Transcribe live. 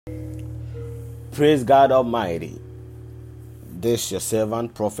Praise God Almighty. This your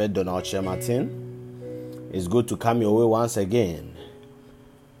servant, Prophet Donald Martin. It's good to come your way once again.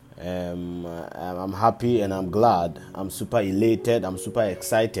 I'm happy and I'm glad. I'm super elated. I'm super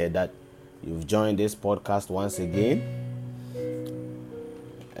excited that you've joined this podcast once again.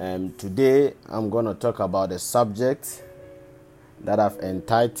 Today I'm going to talk about a subject that I've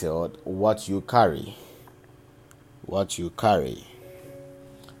entitled What You Carry. What you carry.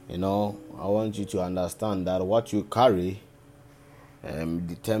 I want you to understand that what you carry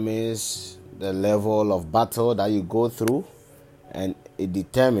determines the level of battle that you go through, and it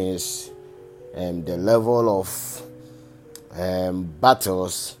determines the level of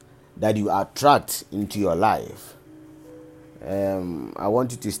battles that you attract into your life. I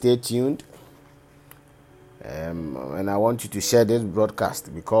want you to stay tuned, and I want you to share this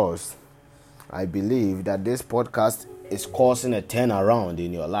broadcast because I believe that this podcast is causing a turnaround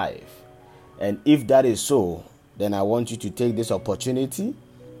in your life. And if that is so, then I want you to take this opportunity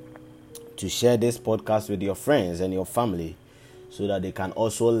to share this podcast with your friends and your family so that they can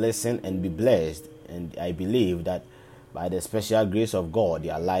also listen and be blessed. And I believe that by the special grace of God,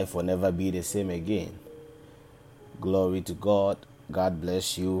 their life will never be the same again. Glory to God. God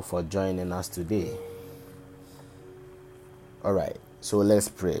bless you for joining us today. All right, so let's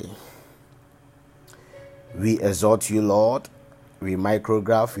pray. We exalt you, Lord. We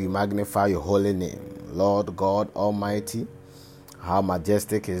micrograph, we magnify your holy name. Lord God Almighty, how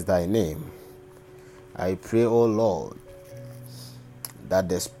majestic is thy name. I pray, O Lord, that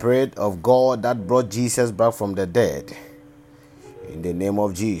the Spirit of God that brought Jesus back from the dead, in the name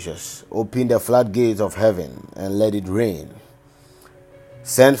of Jesus, open the floodgates of heaven and let it rain.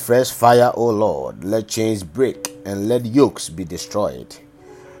 Send fresh fire, O Lord. Let chains break and let yokes be destroyed.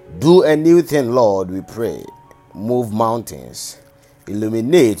 Do a new thing, Lord, we pray. Move mountains.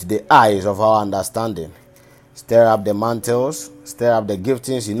 Illuminate the eyes of our understanding. Stir up the mantles. Stir up the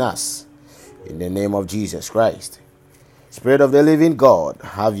giftings in us. In the name of Jesus Christ. Spirit of the living God,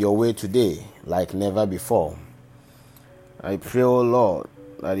 have your way today like never before. I pray, O Lord,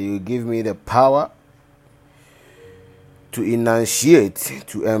 that you give me the power to enunciate,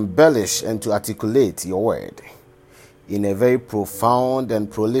 to embellish, and to articulate your word in a very profound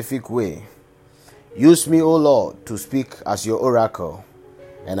and prolific way. Use me, O Lord, to speak as your oracle,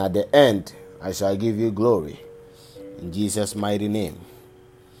 and at the end I shall give you glory. In Jesus' mighty name,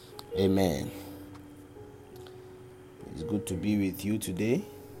 amen. It's good to be with you today.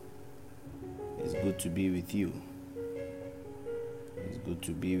 It's good to be with you. It's good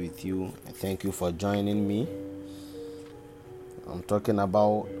to be with you. Thank you for joining me. I'm talking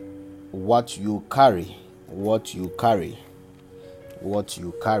about what you carry. What you carry. What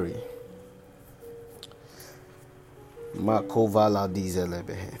you carry.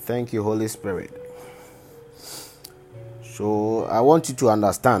 Thank you, Holy Spirit. So I want you to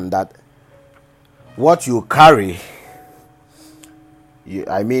understand that what you carry,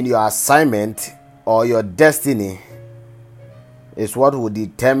 your assignment or your destiny, is what will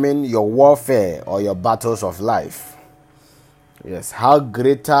determine your warfare or your battles of life. Yes, how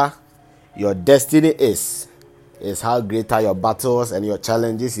greater your destiny is how greater your battles and your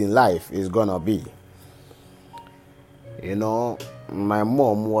challenges in life is gonna be. My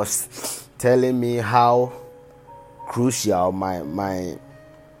mom was telling me how crucial my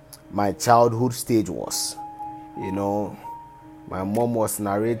childhood stage was. My mom was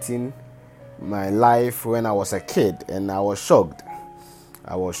narrating my life when I was a kid, and I was shocked.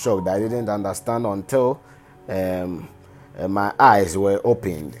 I didn't understand until my eyes were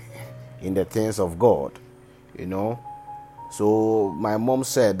opened in the things of God. So my mom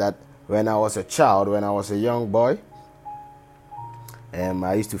said that when I was a child, when I was a young boy,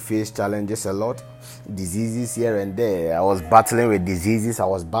 I used to face challenges a lot, diseases here and there. I was battling with diseases. I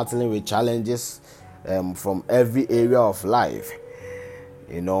was battling with challenges from every area of life,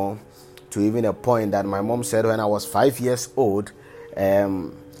 to even a point that my mom said when I was 5 years old,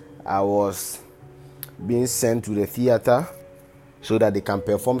 I was being sent to the theater so that they can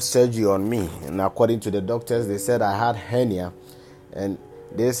perform surgery on me. And according to the doctors, they said I had hernia, and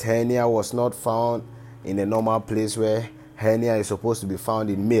this hernia was not found in a normal place where hernia is supposed to be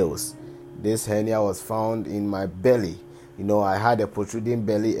found in males. This hernia was found in my belly. I had a protruding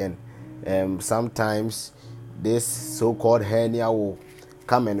belly, and sometimes this so-called hernia will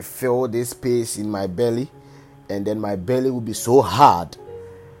come and fill this space in my belly, and then my belly will be so hard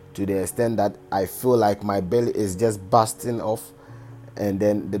to the extent that I feel like my belly is just busting off. And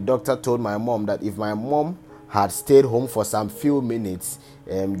then the doctor told my mom that if my mom had stayed home for some few minutes,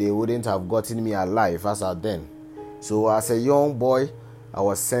 they wouldn't have gotten me alive as at then. So as a young boy, I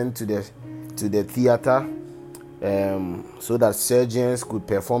was sent to to the theater so that surgeons could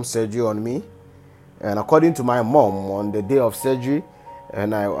perform surgery on me. And according to my mom, on the day of surgery,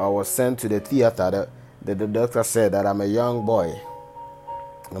 and I was sent to the theater, the doctor said that I'm a young boy.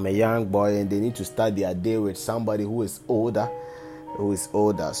 I'm a young boy, and they need to start their day with somebody who is older.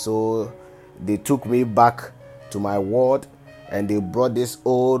 So they took me back to my ward, and they brought this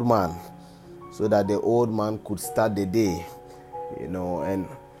old man so that the old man could start the day,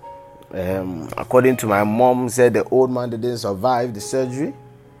 and according to my mom, said the old man didn't survive the surgery.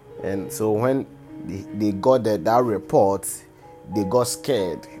 And so when they got that report, they got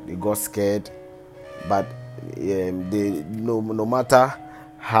scared. But no matter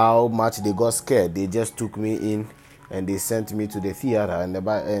how much they got scared, they just took me in and they sent me to the theater.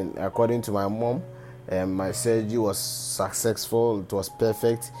 And according to my mom, my surgery was successful. It was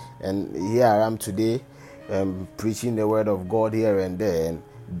perfect. And here I am today, preaching the word of God here and there. And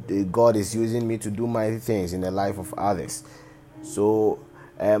God is using me to do mighty things in the life of others. So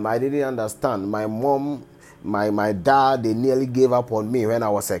I didn't understand. My mom, my dad, they nearly gave up on me when I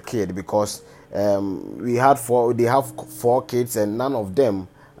was a kid, because they have 4 kids, and none of them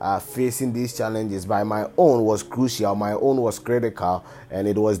are facing these challenges. But my own was crucial, my own was critical, and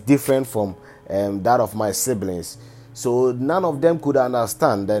it was different from that of my siblings. So none of them could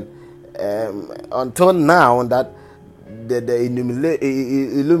understand that until now, that the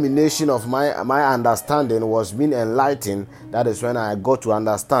illumination of my understanding was being enlightened. That is when I got to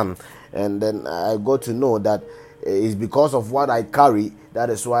understand, and then I got to know that it's because of what I carry. That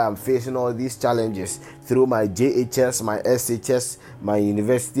is why I'm facing all these challenges through my JHS, my SHS, my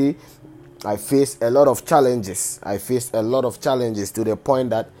university. I faced a lot of challenges. To the point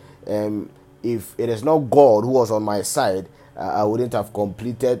that if it is not God who was on my side, I wouldn't have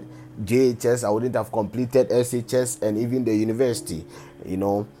completed JHS, I wouldn't have completed SHS and even the university,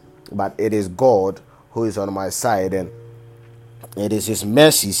 But it is God who is on my side, and it is His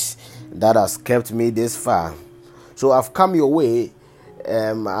mercies that has kept me this far. So I've come your way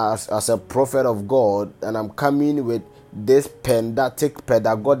as a prophet of God, and I'm coming with this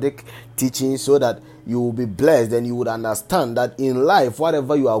pedagogic teaching so that you will be blessed and you would understand that in life,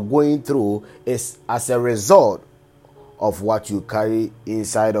 whatever you are going through is as a result of what you carry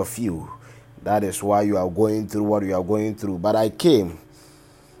inside of you. That is why you are going through what you are going through. But I came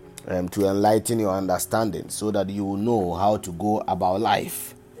to enlighten your understanding so that you will know how to go about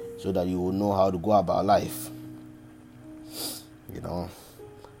life.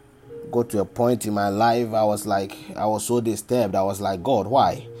 Go to a point in my life, I was so disturbed. I was like, God,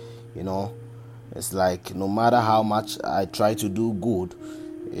 why? It's like no matter how much I try to do good,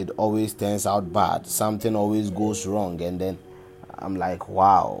 it always turns out bad. Something always goes wrong, and then I'm like,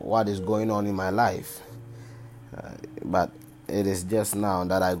 wow, what is going on in my life? But it is just now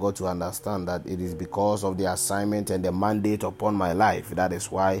that I got to understand that it is because of the assignment and the mandate upon my life. That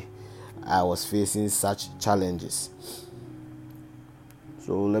is why I was facing such challenges.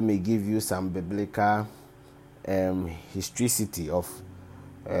 So let me give you some biblical historicity of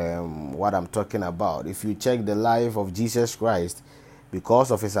what I'm talking about. If you check the life of Jesus Christ,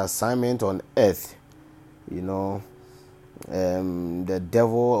 because of His assignment on earth, the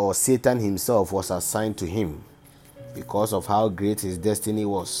devil or Satan himself was assigned to Him because of how great his destiny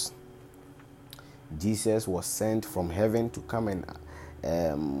was. Jesus was sent from heaven to come and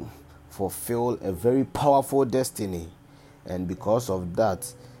fulfill a very powerful destiny. And because of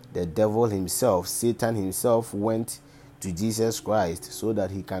that, the devil himself, Satan himself, went to Jesus Christ so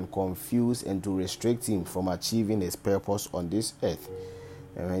that he can confuse and to restrict him from achieving his purpose on this earth.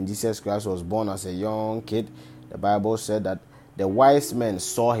 And when Jesus Christ was born as a young kid, the Bible said that the wise men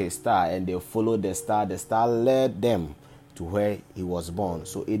saw his star and they followed the star. The star led them to where he was born.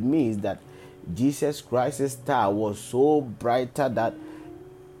 So it means that Jesus Christ's star was so brighter that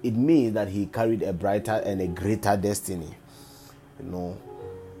it means that he carried a brighter and a greater destiny.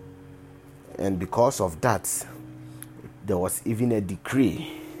 And because of that, there was even a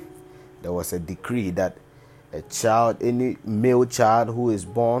decree. There was a decree that a child, any male child who is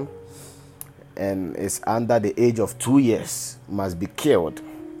born and is under the age of 2 years must be killed.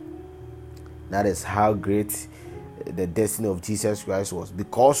 That is how great the destiny of Jesus Christ was,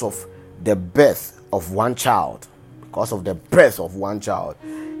 because of the birth of one child. Because of the birth of one child,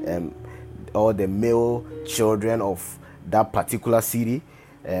 all the male children of that particular city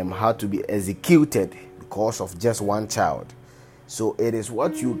had to be executed because of just one child. So it is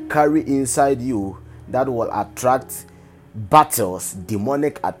what you carry inside you that will attract battles,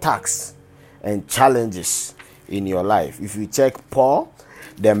 demonic attacks, and challenges in your life. If you check Paul,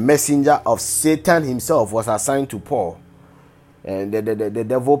 the messenger of Satan himself was assigned to Paul. And the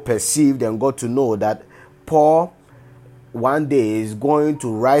devil perceived and got to know that Paul one day is going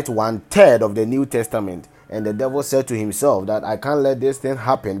to write 1/3 of the New Testament. And the devil said to himself that I can't let this thing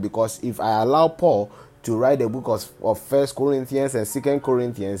happen, because if I allow Paul to write the book of 1 Corinthians and 2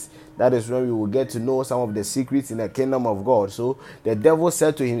 Corinthians, that is when we will get to know some of the secrets in the kingdom of God. So the devil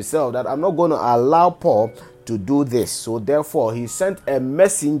said to himself that I'm not going to allow Paul to do this. So therefore he sent a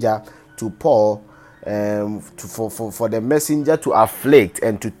messenger to Paul, for the messenger to afflict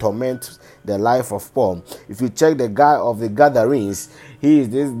and to torment the life of Paul. If you check the guy of the gatherings,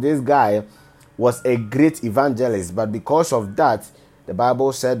 this guy was a great evangelist, but because of that, the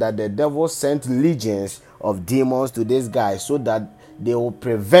Bible said that the devil sent legions of demons to this guy so that they will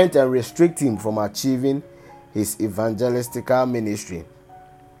prevent and restrict him from achieving his evangelistical ministry.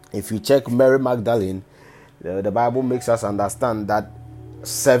 If you check Mary Magdalene, the Bible makes us understand that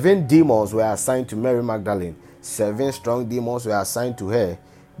 7 demons were assigned to Mary Magdalene. 7 strong demons were assigned to her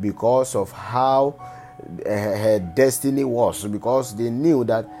because of how her destiny was, because they knew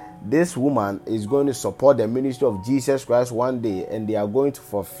that this woman is going to support the ministry of Jesus Christ one day, and they are going to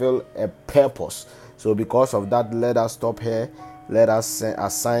fulfill a purpose. So because of that, let us stop her. Let us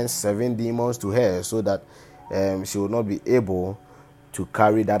assign 7 demons to her so that she will not be able to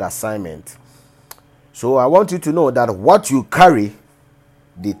carry that assignment. So I want you to know that what you carry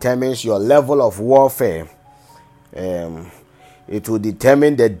determines your level of warfare. It will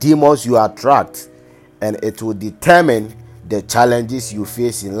determine the demons you attract, and it will determine the challenges you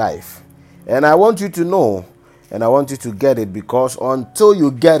face in life. And I want you to know, and I want you to get it, because until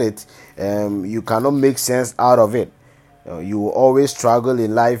you get it, you cannot make sense out of it. You will always struggle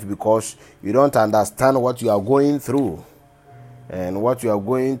in life because you don't understand what you are going through, and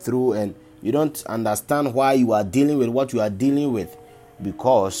you don't understand why you are dealing with what you are dealing with,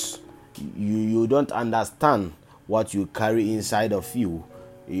 because you don't understand what you carry inside of you.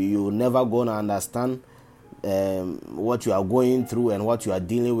 You're never going to understand what you are going through and what you are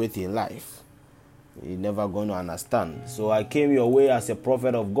dealing with in life. You're never going to understand. So I came your way as a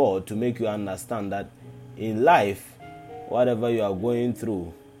prophet of God to make you understand that in life, whatever you are going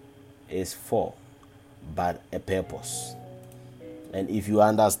through is for but a purpose. And if you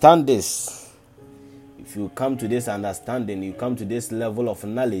understand this, if you come to this understanding, you come to this level of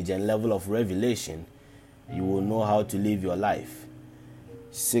knowledge and level of revelation, you will know how to live your life.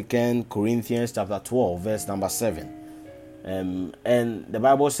 2 Corinthians chapter 12, verse number 7. And the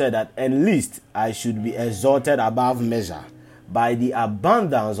Bible said that, "And least I should be exalted above measure. By the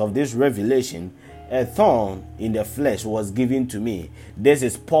abundance of this revelation, a thorn in the flesh was given to me." This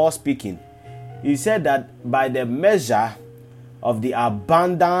is Paul speaking. He said that by the measure of the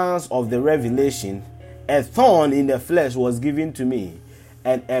abundance of the revelation, a thorn in the flesh was given to me,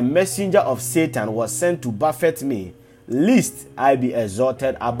 and a messenger of Satan was sent to buffet me, lest I be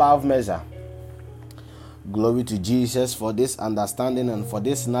exalted above measure. Glory to Jesus for this understanding and for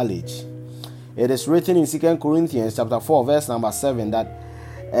this knowledge. It is written in 2 Corinthians chapter 4, verse number 7 that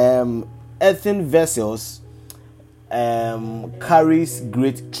earthen vessels carries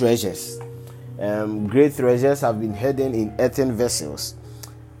great treasures. Great treasures have been hidden in earthen vessels.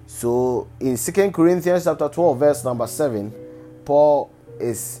 So in 2 Corinthians chapter 12, verse number 7, Paul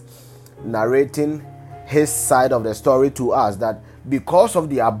is narrating his side of the story to us, that because of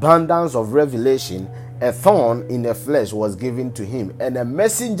the abundance of revelation, a thorn in the flesh was given to him, and a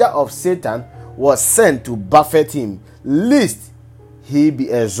messenger of Satan was sent to buffet him, lest he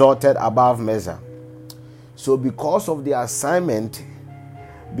be exalted above measure. So because of the assignment,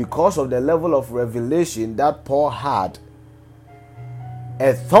 because of the level of revelation that Paul had,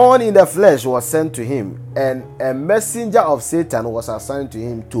 a thorn in the flesh was sent to him, and a messenger of Satan was assigned to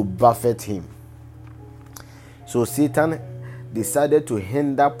him to buffet him. So Satan decided to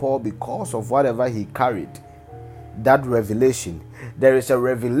hinder Paul because of whatever he carried, that revelation. There is a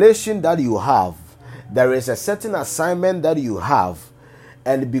revelation that you have. There is a certain assignment that you have.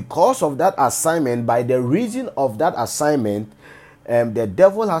 And because of that assignment, by the reason of that assignment, the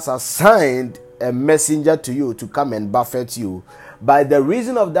devil has assigned a messenger to you to come and buffet you. By the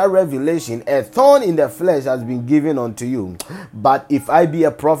reason of that revelation, a thorn in the flesh has been given unto you. But if I be a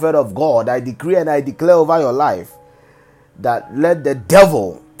prophet of God, I decree and I declare over your life that let the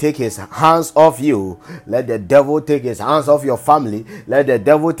devil take his hands off you. Let the devil take his hands off your family. Let the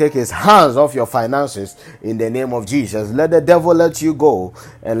devil take his hands off your finances in the name of Jesus. Let the devil let you go,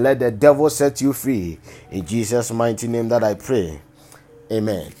 and let the devil set you free. In Jesus' mighty name that I pray.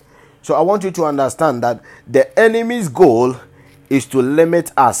 Amen. So I want you to understand that the enemy's goal is to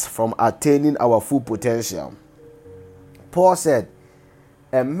limit us from attaining our full potential. Paul said,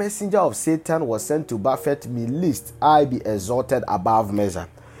 a messenger of Satan was sent to buffet me, lest I be exalted above measure.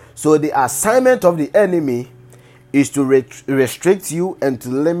 So the assignment of the enemy is to restrict you and to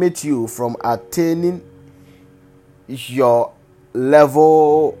limit you from attaining your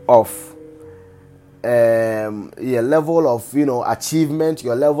level of achievement,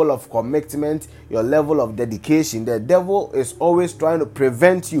 your level of commitment, your level of dedication. The devil is always trying to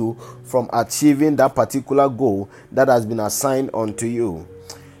prevent you from achieving that particular goal that has been assigned unto you.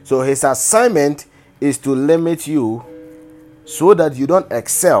 So his assignment is to limit you so that you don't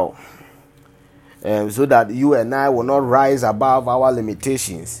excel, so that you and I will not rise above our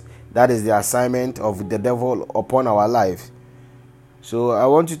limitations. That is the assignment of the devil upon our lives. So I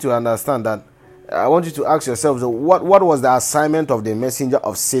want you to understand that. I want you to ask yourselves, what was the assignment of the messenger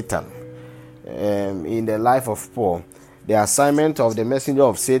of Satan in the life of Paul? The assignment of the messenger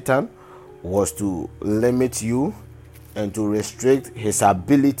of Satan was to limit you and to restrict his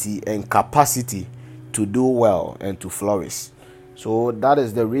ability and capacity to do well and to flourish. So that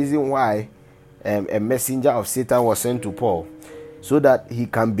is the reason why a messenger of Satan was sent to Paul, so that he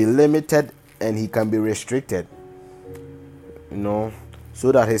can be limited and he can be restricted,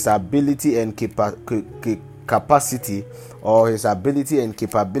 so that his ability and capacity, or his ability and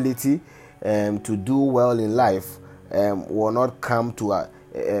capability to do well in life will not come to a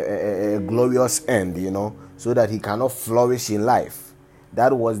glorious end, so that he cannot flourish in life.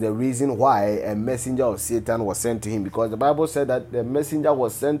 That was the reason why a messenger of Satan was sent to him, because the Bible said that the messenger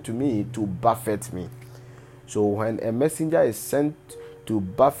was sent to me to buffet me. So when a messenger is sent to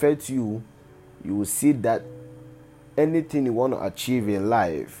buffet you, you will see that anything you want to achieve in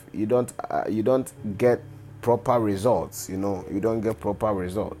life, you don't get proper results. You don't get proper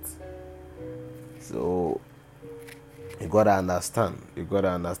results. So you gotta understand.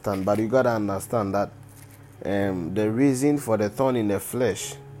 But you gotta understand that the reason for the thorn in the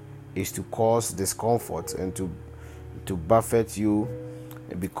flesh is to cause discomfort and to buffet you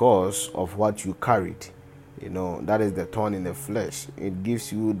because of what you carried. That is the thorn in the flesh. It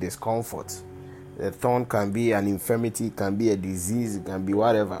gives you discomfort. The thorn can be an infirmity, can be a disease, it can be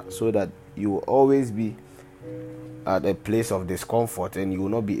whatever, so that you will always be at a place of discomfort and you will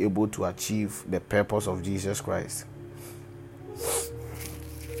not be able to achieve the purpose of Jesus Christ.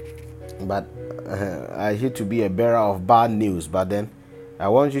 But I hate to be a bearer of bad news, but then I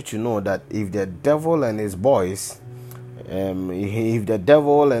want you to know that if the devil and his boys, the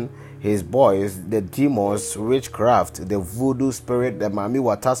demons, witchcraft, the voodoo spirit, the mami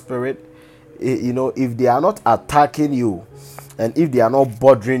water spirit, if they are not attacking you, and if they are not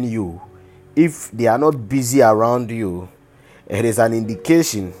bothering you, if they are not busy around you, it is an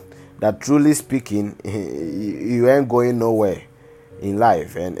indication that, truly speaking, you ain't going nowhere in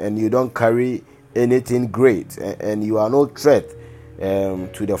life, and you don't carry anything great, and you are no threat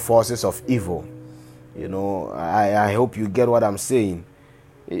to the forces of evil. I hope you get what I'm saying.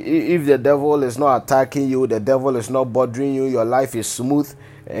 If the devil is not attacking you, the devil is not bothering you, your life is smooth,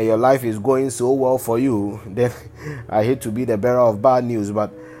 and your life is going so well for you, then I hate to be the bearer of bad news,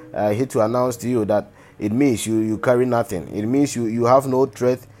 but I hate to announce to you that it means you carry nothing. It means you have no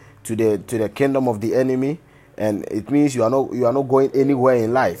threat to the kingdom of the enemy, and it means you are not going anywhere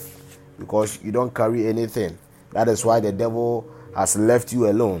in life, because you don't carry anything. That is why the devil has left you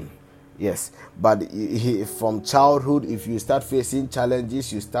alone. Yes, but from childhood, if you start facing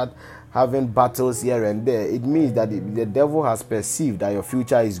challenges, you start having battles here and there, it means that the devil has perceived that your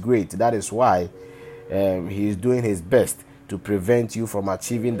future is great. That is why he is doing his best to prevent you from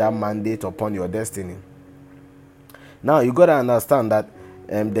achieving that mandate upon your destiny. Now you got to understand that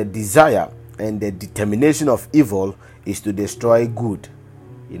the desire and the determination of evil is to destroy good.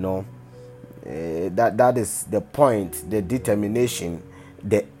 That is the point, the determination,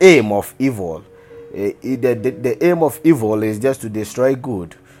 the aim of evil. The aim of evil is just to destroy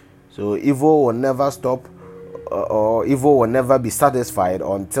good. So evil will never stop, or evil will never be satisfied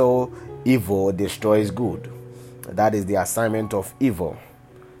until evil destroys good. That is the assignment of evil.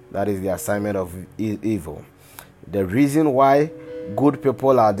 The reason why good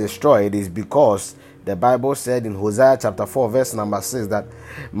people are destroyed is because the Bible said in Hosea chapter 4 verse number 6 that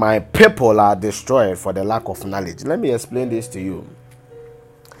my people are destroyed for the lack of knowledge. Let me explain this to you.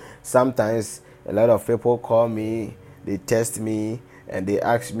 Sometimes a lot of people call me, they test me, and they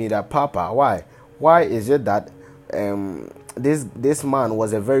ask me that, Papa, why is it that this man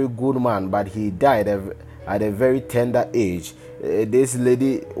was a very good man, but he died at a very tender age? This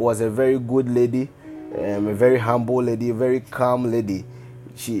lady was a very good lady, a very humble lady, a very calm lady.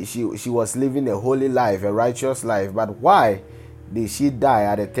 She was living a holy life, a righteous life, but why did she die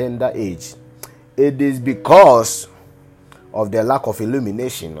at a tender age? It is because of the lack of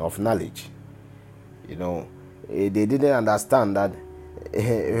illumination of knowledge. They didn't understand that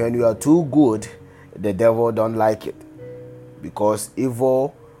when you are too good, the devil don't like it, because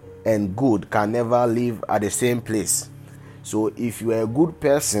evil and good can never live at the same place. So if you are a good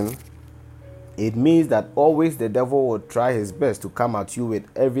person, it means that always the devil will try his best to come at you with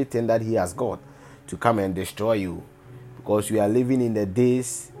everything that he has got to come and destroy you, because we are living in the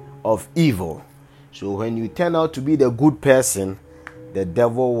days of evil. So when you turn out to be the good person, the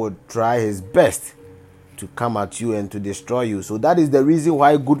devil will try his best to come at you and to destroy you. So that is the reason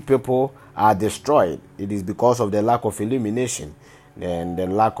why good people are destroyed. It is because of the lack of illumination and the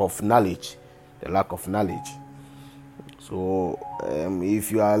lack of knowledge. So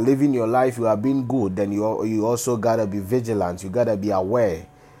if you are living your life, you are being good, then you also gotta be vigilant. You gotta be aware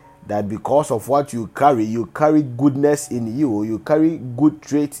that because of what you carry goodness in you. You carry good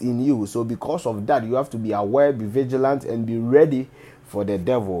traits in you. So because of that, you have to be aware, be vigilant, and be ready for the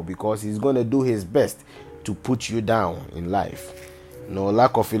devil, because he's going to do his best to put you down in life.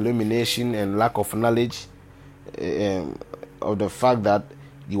 Lack of illumination and lack of knowledge of the fact that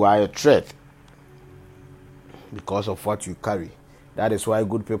you are a threat because of what you carry. That is why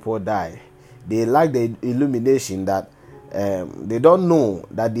good people die. They lack the illumination that they don't know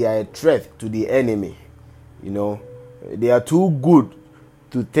that they are a threat to the enemy. They are too good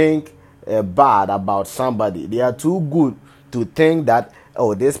to think bad about somebody. They are too good to think that,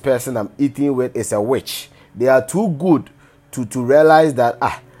 oh, this person I'm eating with is a witch. They are too good to realize that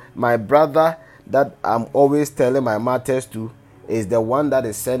my brother that I'm always telling my matters to is the one that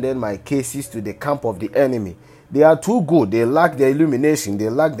is sending my cases to the camp of the enemy. They are too good. They lack the illumination. They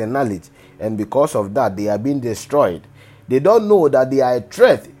lack the knowledge. And because of that, they are being destroyed. They don't know that they are a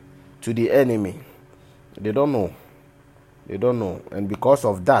threat to the enemy. They don't know. And because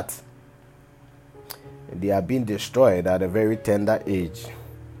of that, they are being destroyed at a very tender age.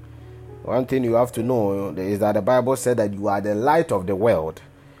 One thing you have to know is that the Bible said that you are the light of the world.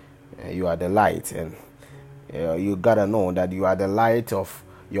 You are the light. And you got to know that you are the light of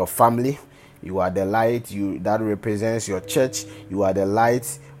your family. You are the light that represents your church. You are the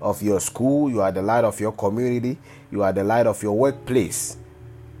light of your school. You are the light of your community. You are the light of your workplace.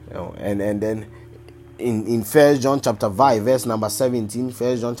 And then in 1 John chapter 5 verse number 17,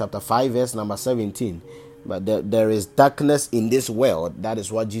 1 John chapter 5 verse number 17, but there is darkness in this world. That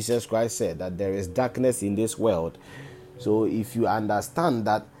is what Jesus Christ said, that there is darkness in this world. So if you understand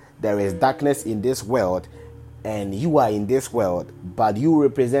that there is darkness in this world and you are in this world, but you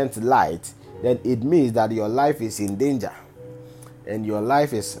represent light, then it means that your life is in danger and your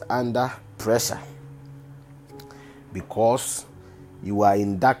life is under pressure, because you are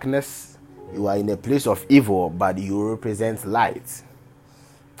in darkness, you are in a place of evil, but you represent light.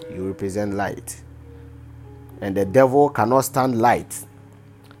 And the devil cannot stand light.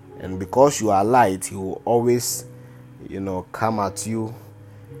 And because you are light, he will always, come at you.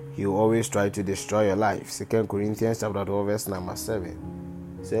 He will always try to destroy your life. 2 Corinthians chapter 12 verse number 7.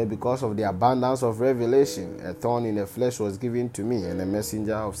 Said, because of the abundance of revelation, a thorn in the flesh was given to me, and a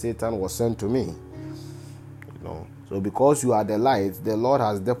messenger of Satan was sent to me. So because you are the light, the Lord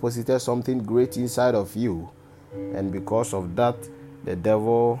has deposited something great inside of you. And because of that, the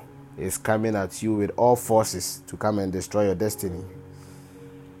devil is coming at you with all forces to come and destroy your destiny.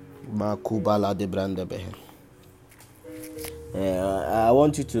 I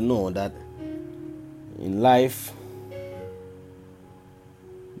want you to know that in life,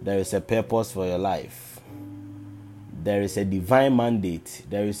 there is a purpose for your life. There is a divine mandate.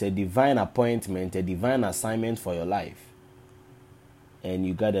 There is a divine appointment, a divine assignment for your life. And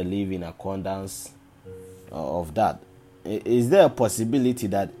you got to live in accordance of that. Is there a possibility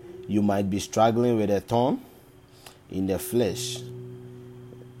that you might be struggling with a thorn in the flesh?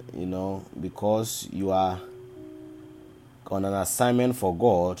 Because you are on an assignment for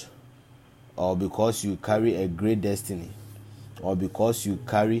God, or because you carry a great destiny, or because you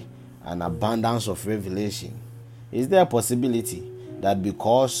carry an abundance of revelation. Is there a possibility that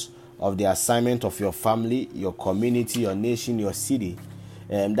because of the assignment of your family, your community, your nation, your city,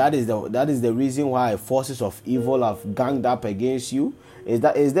 that is the reason why forces of evil have ganged up against you?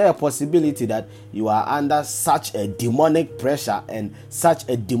 Is there a possibility that you are under such a demonic pressure and such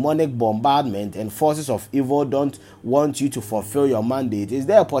a demonic bombardment, and forces of evil don't want you to fulfill your mandate? Is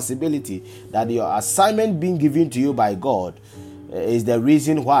there a possibility that your assignment being given to you by God is the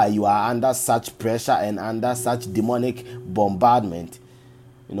reason why you are under such pressure and under such demonic bombardment?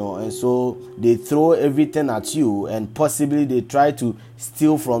 And so they throw everything at you, and possibly they try to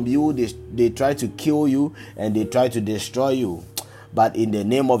steal from you, they try to kill you, and they try to destroy you. But in the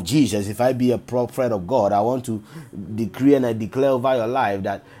name of Jesus, if I be a prophet of God, I want to decree and I declare over your life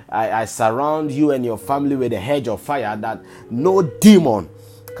that I surround you and your family with a hedge of fire, that no demon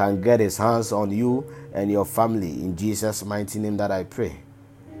can get his hands on you and your family. In Jesus' mighty name that I pray.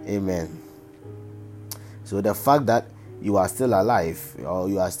 Amen. So the fact that you are still alive, or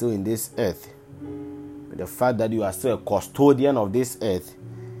you are still in this earth, the fact that you are still a custodian of this earth,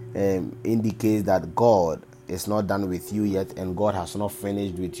 indicates that God is not done with you yet, and God has not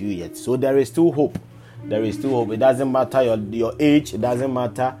finished with you yet. So there is still hope. There is still hope. It doesn't matter your age. It doesn't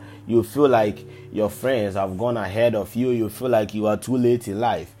matter. You feel like your friends have gone ahead of you. You feel like you are too late in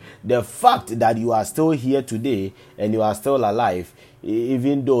life. The fact that you are still here today and you are still alive,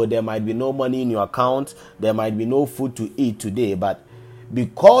 even though there might be no money in your account, there might be no food to eat today, but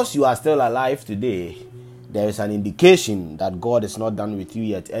because you are still alive today, there is an indication that God is not done with you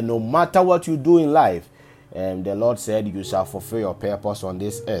yet. And no matter what you do in life, the Lord said you shall fulfill your purpose on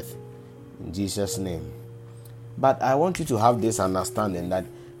this earth. In Jesus' name. But I want you to have this understanding that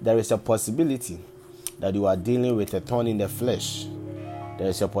there is a possibility that you are dealing with a thorn in the flesh. There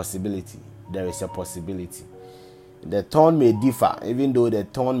is a possibility. There is a possibility. The thorn may differ. Even though the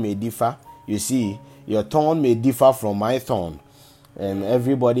thorn may differ, you see, your thorn may differ from my thorn. And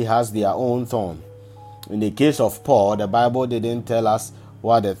everybody has their own thorn. In the case of Paul, the Bible didn't tell us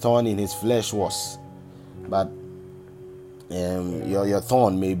what the thorn in his flesh was. But your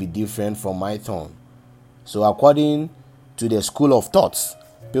thorn may be different from my thorn. So according to the school of thoughts,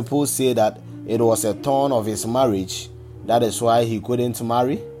 people say that it was a thorn of his marriage. That is why he couldn't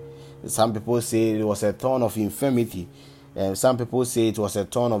marry. Some people say it was a thorn of infirmity. And some people say it was a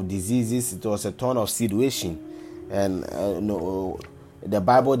thorn of diseases. It was a thorn of situation. And the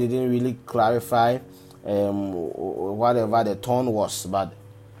Bible didn't really clarify whatever the thorn was. But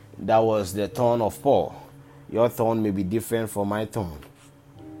that was the thorn of Paul. Your thorn may be different from my thorn.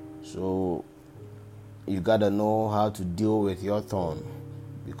 So you got to know how to deal with your thorn,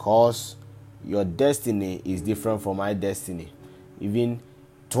 because your destiny is different from my destiny. Even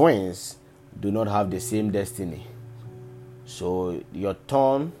twins do not have the same destiny. So your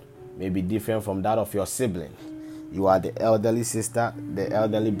thorn may be different from that of your sibling. You are the elderly sister, the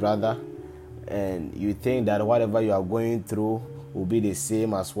elderly brother, and you think that whatever you are going through will be the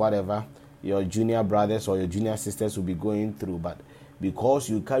same as whatever your junior brothers or your junior sisters will be going through. But because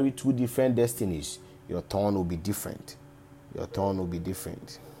you carry two different destinies, your thorn will be different. Your thorn will be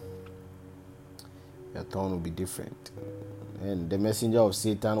different. Your thorn will be different. And the messenger of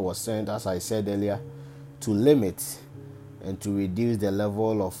Satan was sent, as I said earlier, to limit and to reduce the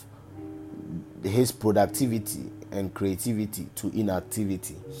level of his productivity and creativity to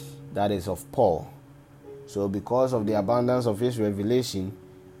inactivity. That is of Paul. So because of the abundance of his revelation,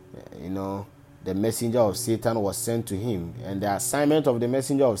 the messenger of Satan was sent to him. And the assignment of the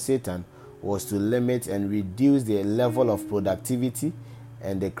messenger of Satan was to limit and reduce the level of productivity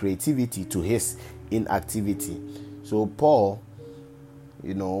and the creativity to his inactivity. So Paul,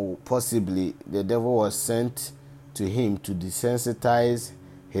 possibly the devil was sent to him to desensitize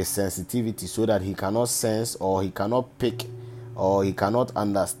his sensitivity so that he cannot sense, or he cannot pick, or he cannot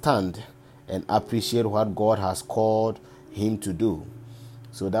understand and appreciate what God has called him to do.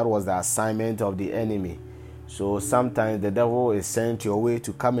 So that was the assignment of the enemy. So sometimes the devil is sent your way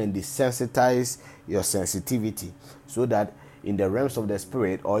to come and desensitize your sensitivity, so that in the realms of the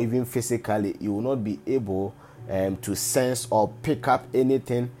spirit, or even physically, you will not be able to sense or pick up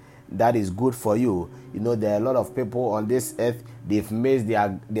anything that is good for you. There are a lot of people on this earth, they've missed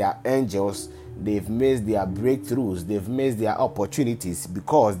their angels, they've missed their breakthroughs, they've missed their opportunities,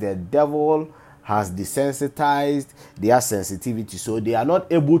 because the devil has desensitized their sensitivity. So they are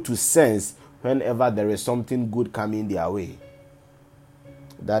not able to sense whenever there is something good coming their way.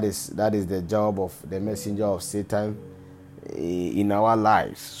 That is the job of the messenger of Satan in our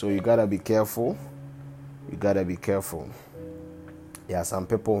lives. So you gotta be careful. You gotta be careful. There are some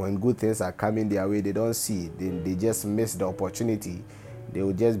people, when good things are coming their way, they don't see it. They just miss the opportunity. They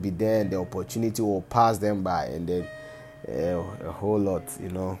will just be there, and the opportunity will pass them by, and then a whole lot,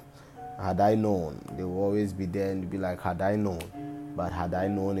 Had I known, they will always be there and be like, had I known. But had I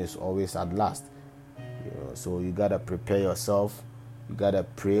known is always at last. So you gotta prepare yourself. You gotta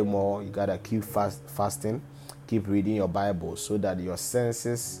pray more. You gotta keep fasting. Keep reading your Bible, so that your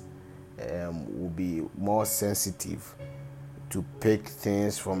senses will be more sensitive to pick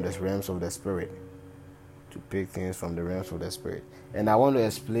things from the realms of the spirit. To pick things from the realms of the spirit. And I want to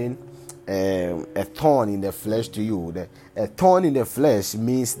explain a thorn in the flesh to you. A thorn in the flesh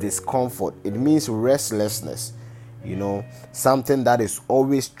means discomfort. It means restlessness. Something that is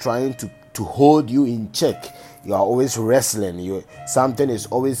always trying to hold you in check. You are always wrestling. Something is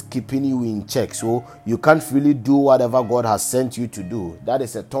always keeping you in check. So you can't really do whatever God has sent you to do. That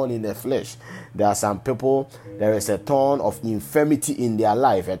is a thorn in the flesh. There are some people, there is a thorn of infirmity in their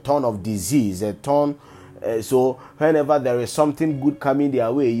life, a thorn of disease, a thorn. So whenever there is something good coming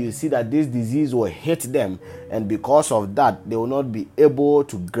their way, you see that this disease will hit them, and because of that, they will not be able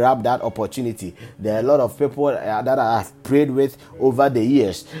to grab that opportunity. There are a lot of people that I have prayed with over the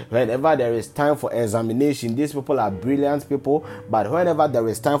years. Whenever there is time for examination, these people are brilliant people, but whenever there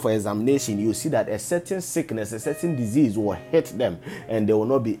is time for examination, you see that a certain sickness, a certain disease will hit them, and they will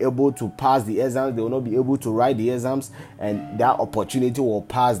not be able to pass the exams, they will not be able to write the exams, and that opportunity will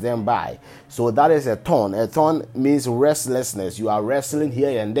pass them by. So that is a thorn. A thorn means restlessness. You are wrestling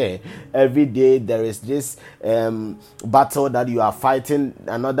here and there. Every day there is this battle that you are fighting.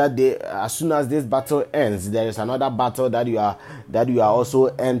 Another day, as soon as this battle ends, there is another battle that you are also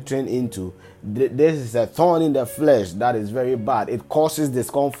entering into. This is a thorn in the flesh that is very bad. It causes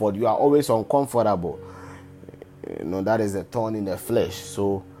discomfort. You are always uncomfortable. That is a thorn in the flesh.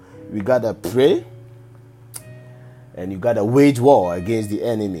 So we gotta pray. And you got to wage war against the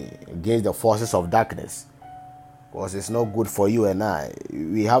enemy, against the forces of darkness. Because it's not good for you and I.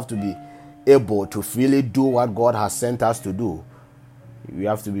 We have to be able to freely do what God has sent us to do. You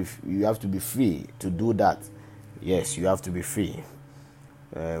have to be free to do that. Yes, you have to be free.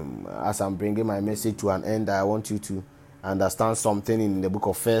 As I'm bringing my message to an end, I want you to understand something in the book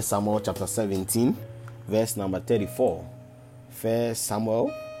of 1 Samuel chapter 17, verse number 34. 1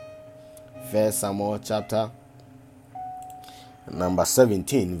 Samuel chapter number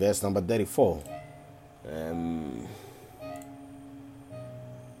 17, verse number 34.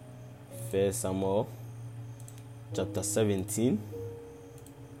 1 Samuel chapter 17,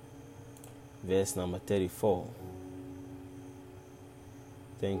 verse number 34.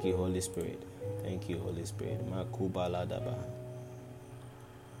 Thank you, Holy Spirit. Thank you, Holy Spirit. Makubaladaba.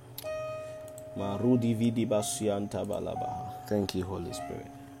 Marudi vidi basuyanta balabaha. Thank you, Holy Spirit.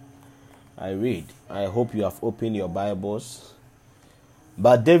 I read. I hope you have opened your Bibles.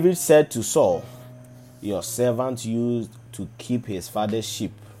 But David said to Saul, your servant used to keep his father's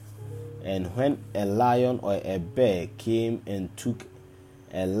sheep, and when a lion or a bear came and took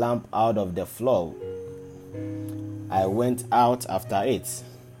a lamb out of the flock, I went out after it,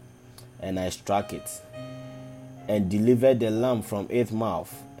 and I struck it, and delivered the lamb from its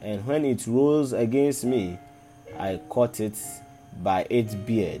mouth. And when it rose against me, I caught it by its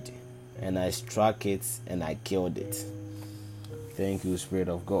beard, and I struck it, and I killed it. Thank you, Spirit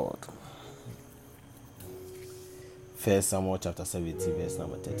of God. 1 Samuel chapter 17, verse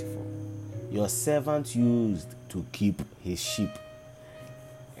number 34. Your servant used to keep his sheep,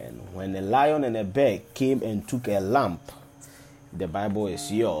 and when a lion and a bear came and took a lamb, the Bible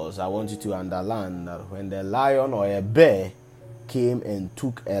is yours. I want you to underline that when the lion or a bear came and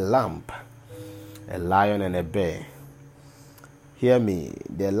took a lamb, a lion and a bear. Hear me.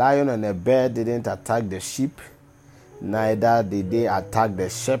 The lion and the bear didn't attack the sheep, neither did they attack the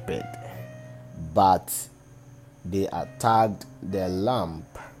shepherd, but they attacked the lamb.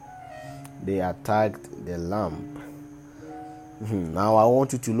 They attacked the lamb. Now I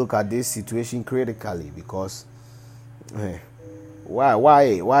want you to look at this situation critically, because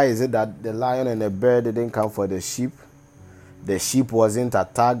why is it that the lion and the bear didn't come for the sheep? The sheep wasn't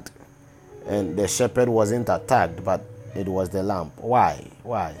attacked and the shepherd wasn't attacked, but it was the lamb. Why?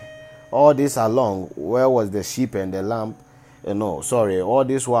 All this along, where was the sheep and the lamb? All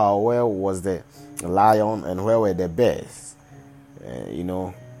this while, where was the lion and where were the bears?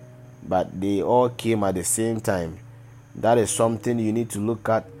 But they all came at the same time. That is something you need to look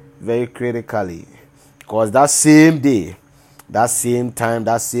at very critically, because that same day, that same time,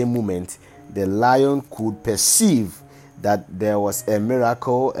 that same moment, the lion could perceive that there was a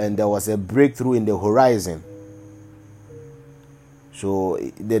miracle and there was a breakthrough in the horizon. So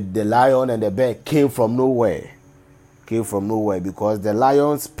the lion and the bear came from nowhere, because the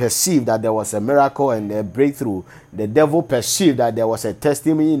lions perceived that there was a miracle and a breakthrough. The devil perceived that there was a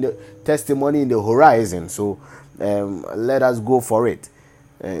testimony in the horizon. So let us go for it,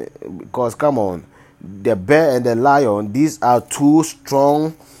 because come on, the bear and the lion, these are two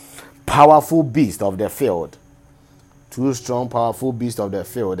strong, powerful beasts of the field.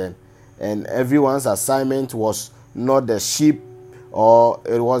 And everyone's assignment was not the sheep, or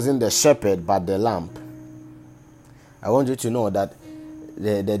it wasn't the shepherd, but the lamb. I want you to know that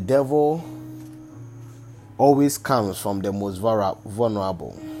the devil always comes from the most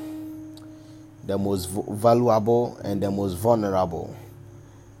vulnerable, the most valuable, and the most vulnerable.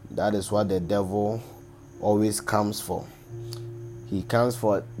 That is what the devil always comes for. He comes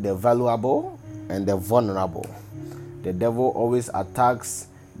for the valuable and the vulnerable. The devil always attacks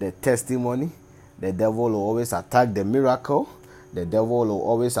the testimony. The devil will always attack the miracle. The devil will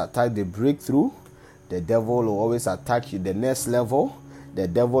always attack the breakthrough. The devil will always attack you the next level. The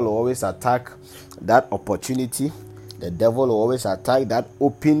devil will always attack that opportunity. The devil will always attack that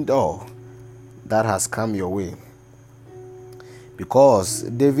open door that has come your way. Because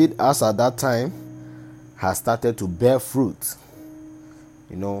David, as at that time, has started to bear fruit.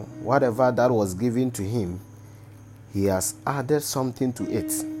 Whatever that was given to him, he has added something to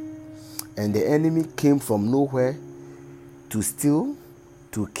it. And the enemy came from nowhere to steal,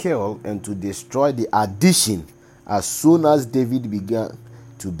 to kill, and to destroy the addition as soon as David began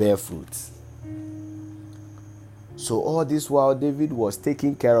to bear fruit. So all this while, David was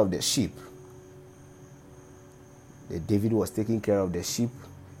taking care of the sheep. David was taking care of the sheep.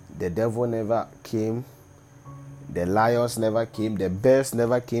 The devil never came. The lions never came. The bears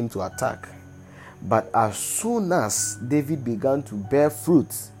never came to attack. But as soon as David began to bear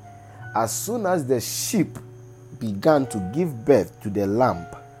fruit, as soon as the sheep began to give birth to the lamb,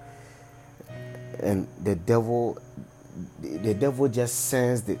 and the devil just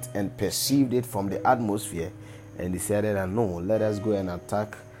sensed it and perceived it from the atmosphere, and decided that no, let us go and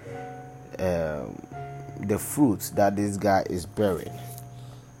attack the fruits that this guy is bearing.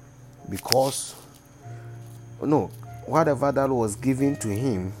 Because whatever that was given to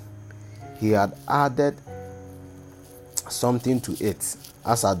him, he had added something to it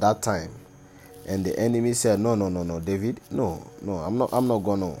as at that time. And the enemy said, no, David, no, I'm not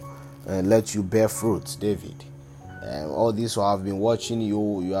gonna let you bear fruit, David. All this while I've been watching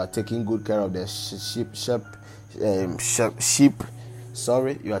you. You are taking good care of the sheep.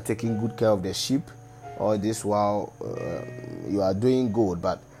 You are taking good care of the sheep. All this while you are doing good,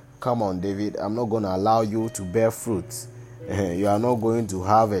 but come on, David, I'm not going to allow you to bear fruit. You are not going to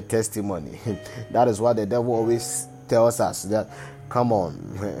have a testimony. That is what the devil always tells us, that come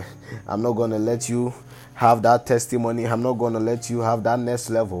on, I'm not going to let you have that testimony. I'm not going to let you have that next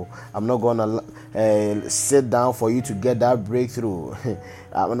level. I'm not going to sit down for you to get that breakthrough.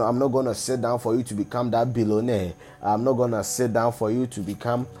 I'm not going to sit down for you to become that billionaire. I'm not going to sit down for you to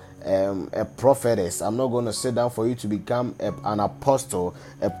become a prophetess. I'm not going to sit down for you to become an apostle,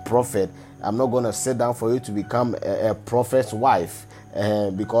 a prophet. I'm not going to sit down for you to become a prophet's wife,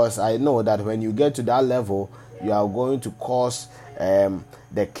 because I know that when you get to that level, you are going to cause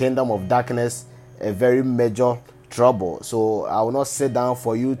the kingdom of darkness a very major trouble. So I will not sit down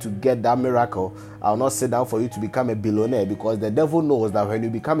for you to get that miracle. I will not sit down for you to become a billionaire, because the devil knows that when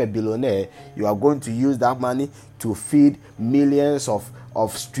you become a billionaire, you are going to use that money to feed millions of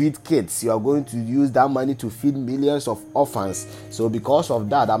street kids. You are going to use that money to feed millions of orphans. So because of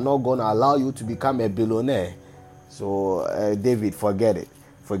that, I'm not going to allow you to become a billionaire. So David, forget it.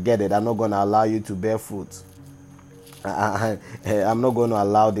 I'm not going to allow you to bear fruit. I'm not going to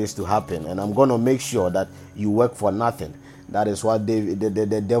allow this to happen, and I'm going to make sure that you work for nothing. That is what David,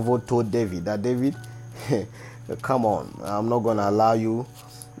 the devil told David, that David, come on, I'm not going to allow you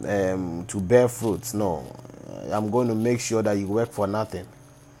to bear fruits. No, I'm going to make sure that you work for nothing.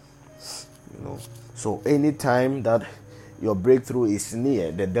 So anytime that your breakthrough is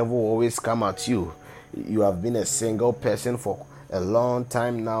near, the devil will always come at you. You have been a single person for a long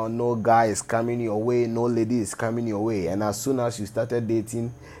time now. No guy is coming your way, no lady is coming your way. And as soon as you started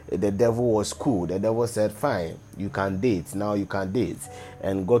dating, the devil was cool. The devil said, fine, you can date. Now you can date.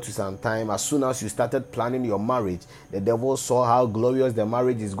 And go to some time. As soon as you started planning your marriage, the devil saw how glorious the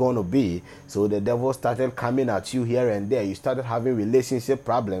marriage is going to be. So the devil started coming at you here and there. You started having relationship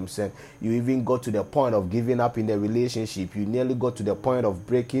problems, and you even got to the point of giving up in the relationship. You nearly got to the point of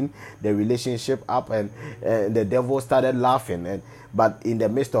breaking the relationship up, and the devil started laughing. But in the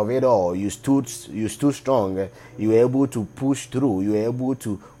midst of it all, you stood strong. You were able to push through. You were able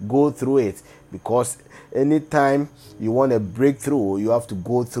to go through it, because anytime you want a breakthrough, you have to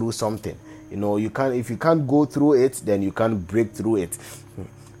go through something. If you can't go through it, then you can't break through it.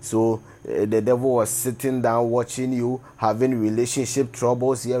 So the devil was sitting down watching you having relationship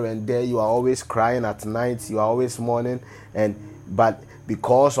troubles here and there. You are always crying at night. You are always mourning, but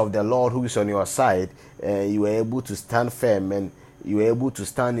because of the Lord who is on your side, you were able to stand firm, and you were able to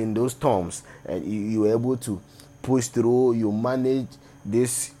stand in those storms, and you were able to push through. You manage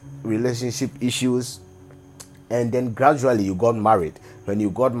these relationship issues, and then gradually you got married. When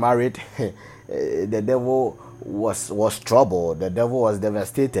you got married, the devil was troubled. The devil was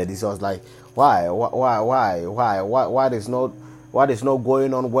devastated. He was like, why is not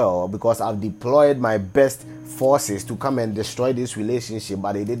going on well? Because I've deployed my best forces to come and destroy this relationship,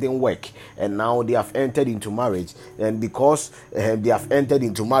 but it didn't work, and now they have entered into marriage. And because they have entered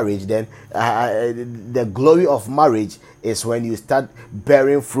into marriage, then the glory of marriage is when you start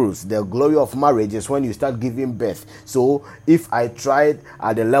bearing fruits. The glory of marriage is when you start giving birth. So if I tried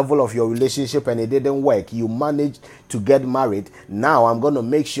at the level of your relationship and it didn't work, you managed to get married, now I'm going to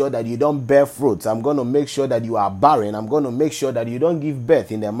make sure that you don't bear fruits. I'm going to make sure that you are barren. I'm going to make sure that you don't give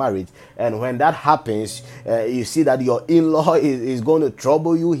birth in the marriage. And when that happens, you see that your in-law is going to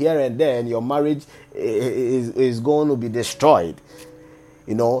trouble you here and there, and your marriage is going to be destroyed.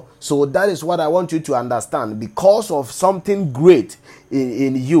 So that is what I want you to understand. Because of something great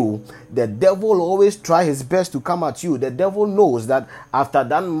in you, the devil will always try his best to come at you. The devil knows that after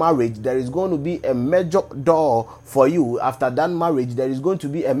that marriage, there is going to be a major door for you. After that marriage, there is going to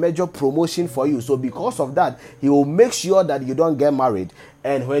be a major promotion for you. So because of that, he will make sure that you don't get married.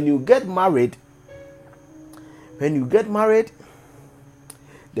 And when you get married,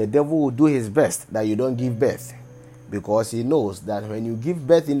 the devil will do his best that you don't give birth. Because he knows that when you give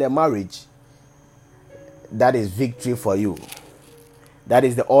birth in the marriage, that is victory for you. That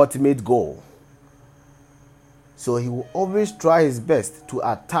is the ultimate goal. So he will always try his best to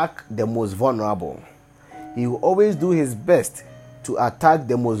attack the most vulnerable. He will always do his best to attack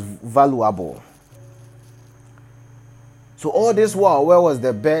the most valuable. So all this while, where was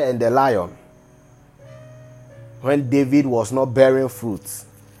the bear and the lion? When David was not bearing fruits.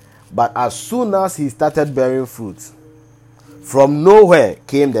 But as soon as he started bearing fruits, from nowhere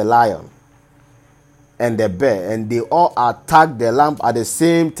came the lion and the bear, and they all attacked the lamb at the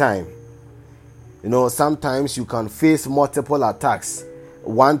same time. Sometimes you can face multiple attacks.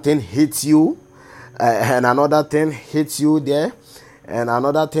 One thing hits you, and another thing hits you there, and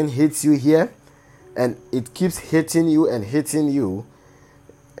another thing hits you here, and it keeps hitting you and hitting you.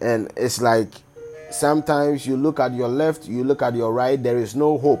 And it's like sometimes you look at your left, you look at your right, there is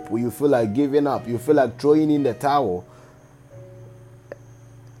no hope. You feel like giving up. You feel like throwing in the towel.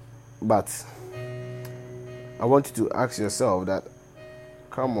 But I want you to ask yourself that,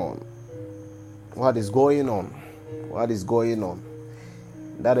 come on, what is going on? What is going on?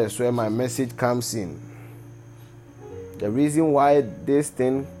 That is where my message comes in. The reason why this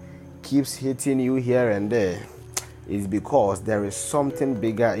thing keeps hitting you here and there is because there is something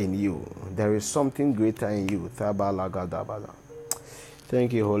bigger in you. There is something greater in you.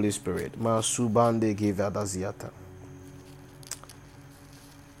 Thank you, Holy Spirit.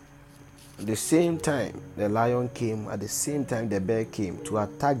 At the same time the lion came, at the same time the bear came to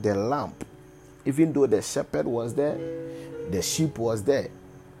attack the lamb. Even though the shepherd was there, the sheep was there,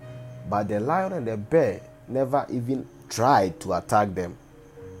 but the lion and the bear never even tried to attack them,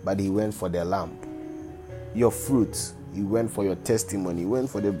 but he went for the lamb. Your fruits, he went for your testimony, he went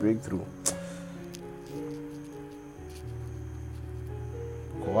for the breakthrough.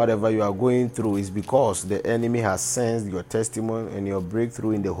 Whatever you are going through is because the enemy has sensed your testimony and your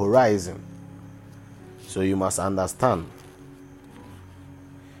breakthrough in the horizon. So you must understand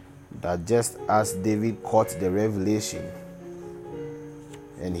that just as David caught the revelation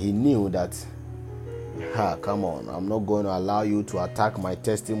and he knew that, come on, I'm not going to allow you to attack my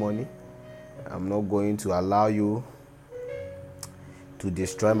testimony. I'm not going to allow you to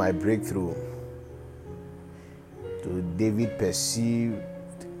destroy my breakthrough. So David perceived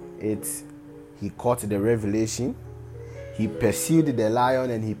it. He caught the revelation. He pursued the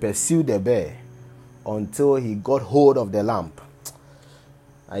lion and he pursued the bear until he got hold of the lamb.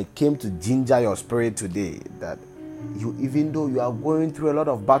 I came to ginger your spirit today that you, even though you are going through a lot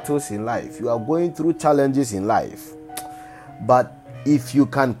of battles in life, you are going through challenges in life, but if you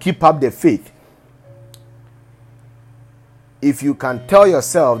can keep up the faith, if you can tell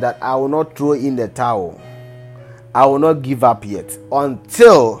yourself that I will not throw in the towel, I will not give up yet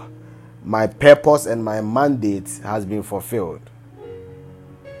until my purpose and my mandate has been fulfilled,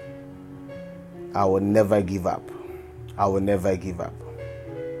 I will never give up. I will never give up.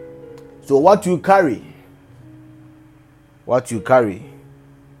 So what you carry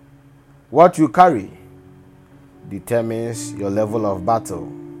determines your level of battle,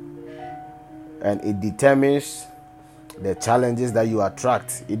 and it determines the challenges that you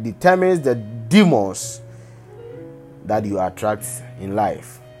attract. It determines the demons that you attract in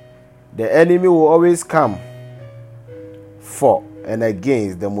life. The enemy will always come for and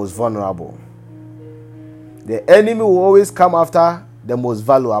against the most vulnerable. The enemy will always come after the most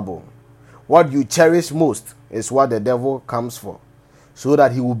valuable. What you cherish most is what the devil comes for, so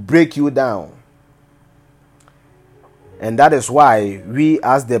that he will break you down. And that is why we,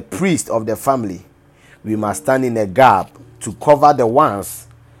 as the priest of the family, we must stand in a gap to cover the ones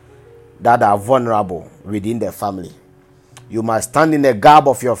that are vulnerable within the family. You must stand in the gap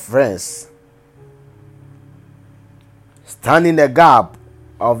of your friends. Stand in the gap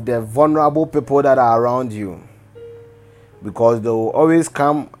of the vulnerable people that are around you, because they will always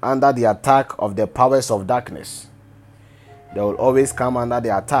come under the attack of the powers of darkness. They will always come under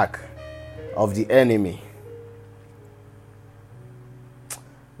the attack of the enemy.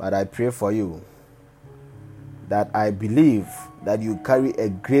 But I pray for you that I believe that you carry a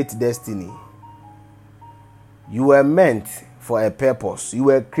great destiny. You were meant for a purpose. You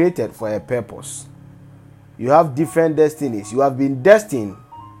were created for a purpose. You have different destinies. You have been destined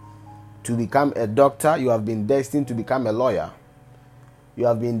to become a doctor. You have been destined to become a lawyer. You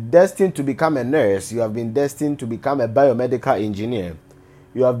have been destined to become a nurse. You have been destined to become a biomedical engineer.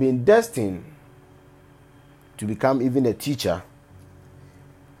 You have been destined to become even a teacher.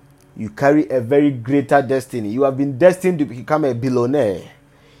 You carry a very greater destiny. You have been destined to become a billionaire.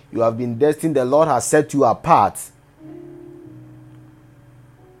 You have been destined. The Lord has set you apart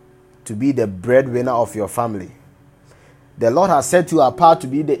to be the breadwinner of your family. The Lord has set you apart to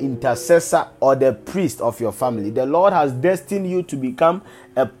be the intercessor or the priest of your family. The Lord has destined you to become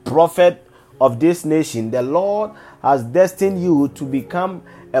a prophet of this nation. The Lord has destined you to become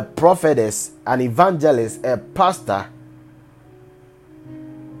a prophetess, an evangelist, a pastor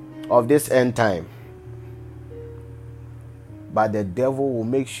of this end time. But the devil will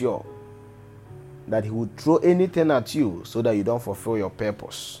make sure that he will throw anything at you so that you don't fulfill your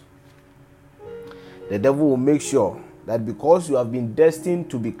purpose. The devil will make sure that because you have been destined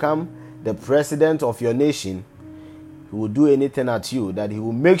to become the president of your nation, he will do anything at you, that he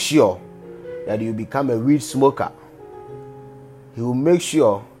will make sure that you become a weed smoker. He will make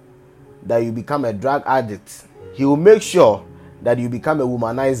sure that you become a drug addict. He will make sure that you become a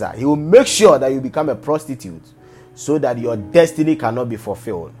womanizer. He will make sure that you become a prostitute, so that your destiny cannot be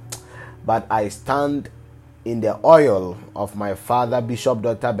fulfilled. But I stand in the oil of my father, Bishop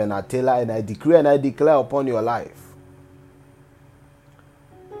Dr. Bernard Taylor, and I decree and I declare upon your life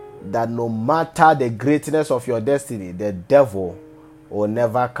that no matter the greatness of your destiny, the devil will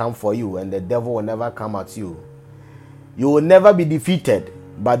never come for you, and the devil will never come at you. You will never be defeated,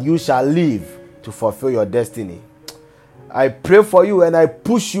 but you shall live to fulfill your destiny. I pray for you and I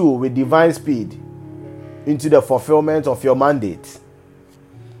push you with divine speed into the fulfillment of your mandate.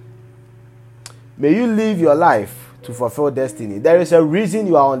 May you live your life to fulfill destiny. There is a reason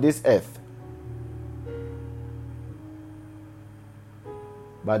you are on this earth.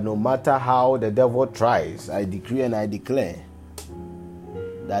 But no matter how the devil tries, I decree and I declare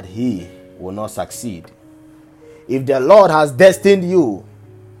that he will not succeed. If the Lord has destined you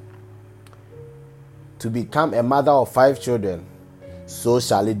to become a mother of 5 children, so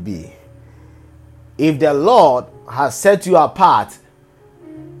shall it be. If the Lord has set you apart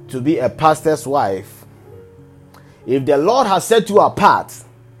to be a pastor's wife, if the Lord has set you apart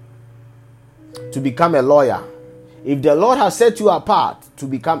to become a lawyer, if the Lord has set you apart to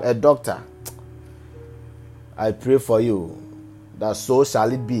become a doctor, I pray for you that so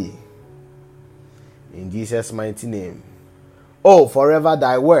shall it be. In Jesus' mighty name. Oh, forever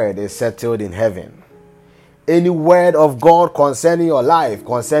thy word is settled in heaven. Any word of God concerning your life,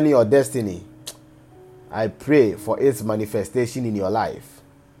 concerning your destiny, I pray for its manifestation in your life.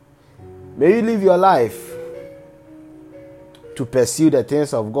 May you live your life to pursue the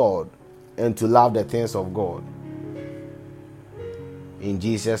things of God and to love the things of God. In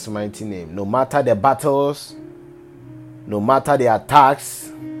Jesus' mighty name. No matter the battles, no matter the attacks,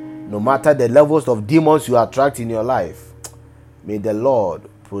 no matter the levels of demons you attract in your life, may the Lord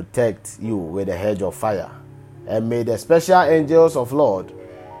protect you with a hedge of fire. And may the special angels of Lord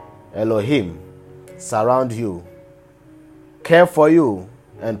Elohim surround you, care for you,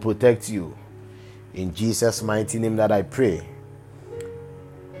 and protect you. In Jesus' mighty name that I pray.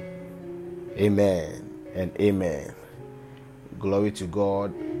 Amen and amen. Glory to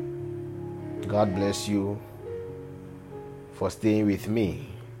God. God bless you for staying with me.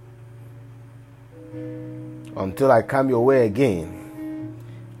 Until I come your way again,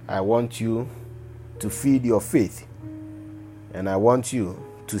 I want you to feed your faith, and I want you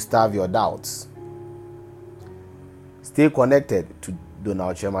to starve your doubts. Stay connected to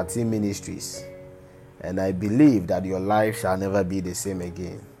Donald Chematin Ministries, and I believe that your life shall never be the same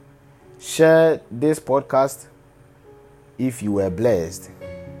again. Share this podcast if you were blessed,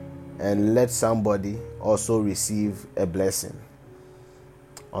 and let somebody also receive a blessing.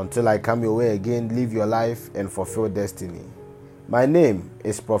 Until I come your way again, live your life and fulfill destiny. My name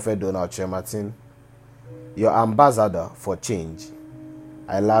is Prophet Donald Chematin, your ambassador for change.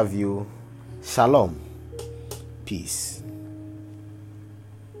 I love you. Shalom. Peace.